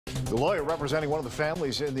The lawyer representing one of the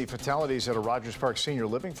families in the fatalities at a Rogers Park senior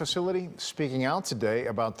living facility speaking out today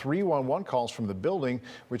about 311 calls from the building,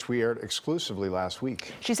 which we aired exclusively last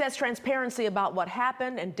week. She says transparency about what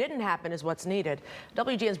happened and didn't happen is what's needed.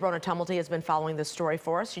 WGN's Brona Tumulty has been following this story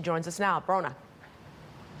for us. She joins us now. Brona.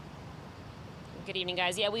 Good evening,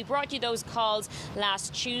 guys. Yeah, we brought you those calls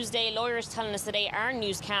last Tuesday. Lawyers telling us today our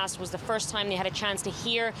newscast was the first time they had a chance to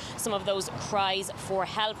hear some of those cries for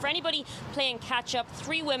help. For anybody playing catch-up,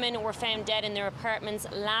 3 women were found dead in their apartments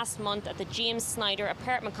last month at the James Snyder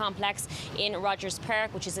apartment complex in Rogers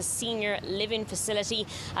Park, which is a senior living facility.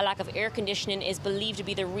 A lack of air conditioning is believed to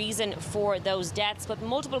be the reason for those deaths, but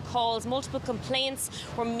multiple calls, multiple complaints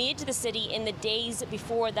were made to the city in the days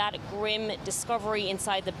before that grim discovery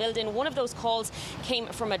inside the building. One of those calls came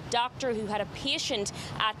from a doctor who had a patient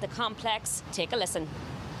at the complex. Take a listen.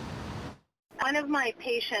 One of my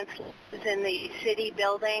patients lives in the city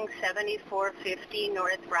building, 7450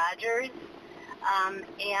 North Rogers,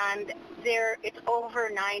 and there it's over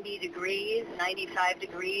 90 degrees, 95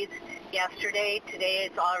 degrees yesterday. Today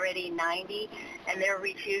it's already 90, and they're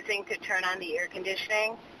refusing to turn on the air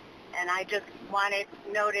conditioning. And I just want it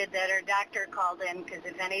noted that her doctor called in because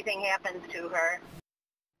if anything happens to her.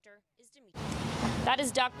 That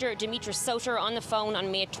is Dr. Demetra Soter on the phone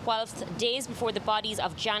on May 12th, days before the bodies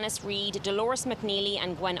of Janice Reid, Dolores McNeely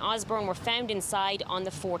and Gwen Osborne were found inside on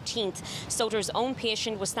the 14th. Soter's own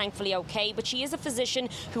patient was thankfully okay, but she is a physician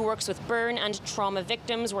who works with burn and trauma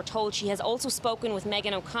victims. We're told she has also spoken with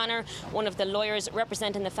Megan O'Connor, one of the lawyers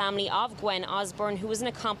representing the family of Gwen Osborne, who is an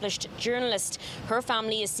accomplished journalist. Her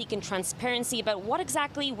family is seeking transparency about what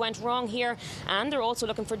exactly went wrong here, and they're also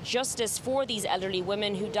looking for justice for these elderly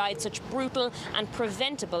women who died such brutal and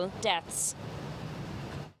preventable deaths.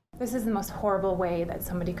 This is the most horrible way that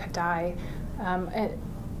somebody could die.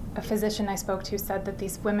 A physician I spoke to said that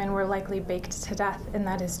these women were likely baked to death, and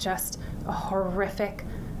that is just a horrific,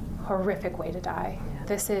 horrific way to die.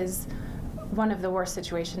 This is one of the worst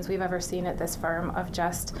situations we've ever seen at this firm, of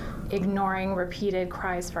just ignoring repeated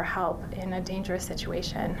cries for help in a dangerous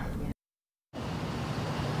situation.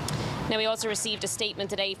 Now, we also received a statement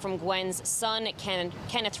today from Gwen's son,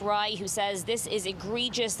 Kenneth Rye, who says this is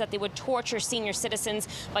egregious, that they would torture senior citizens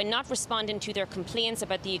by not responding to their complaints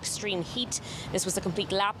about the extreme heat. This was a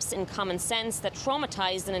complete lapse in common sense that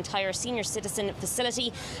traumatized an entire senior citizen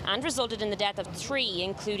facility and resulted in the death of 3,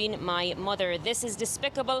 including my mother. This is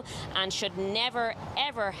despicable and should never,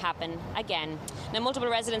 ever happen again. Now, multiple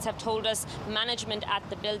residents have told us management at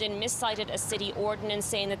the building miscited a city ordinance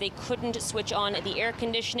saying that they couldn't switch on the air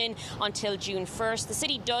conditioning until June 1st. The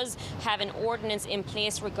city does have an ordinance in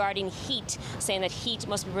place regarding heat, saying that heat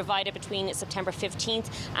must be provided between September 15th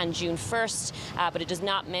and June 1st, but it does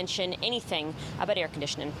not mention anything about air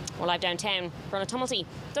conditioning. We're live downtown. Brona Tumulty,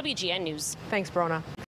 WGN News. Thanks, Brona.